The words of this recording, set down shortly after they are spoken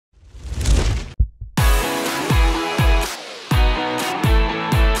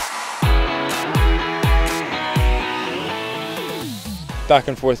back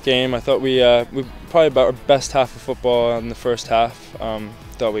and forth game. I thought we probably about our best half of football in the first half.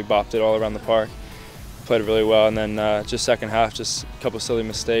 Thought we bopped it all around the park. Played really well, and then just second half, just a couple silly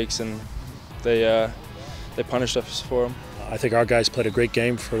mistakes, and they punished us for them. I think our guys played a great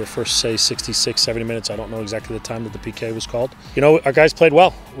game for the first, say, 66, 70 minutes. I don't know exactly the time that the PK was called. You know, our guys played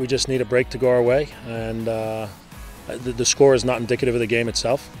well. We just need a break to go our way, and the score is not indicative of the game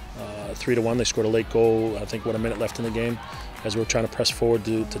itself. 3-1, they scored a late goal, I think, with a minute left in the game, as we were trying to press forward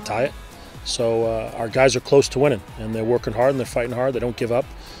to tie it. So our guys are close to winning, and they're working hard and they're fighting hard. They don't give up.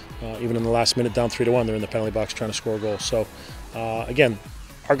 Even in the last minute, down 3-1, they're in the penalty box trying to score a goal. So again,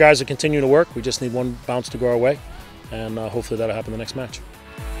 our guys are continuing to work. We just need one bounce to go our way, and hopefully that'll happen the next match.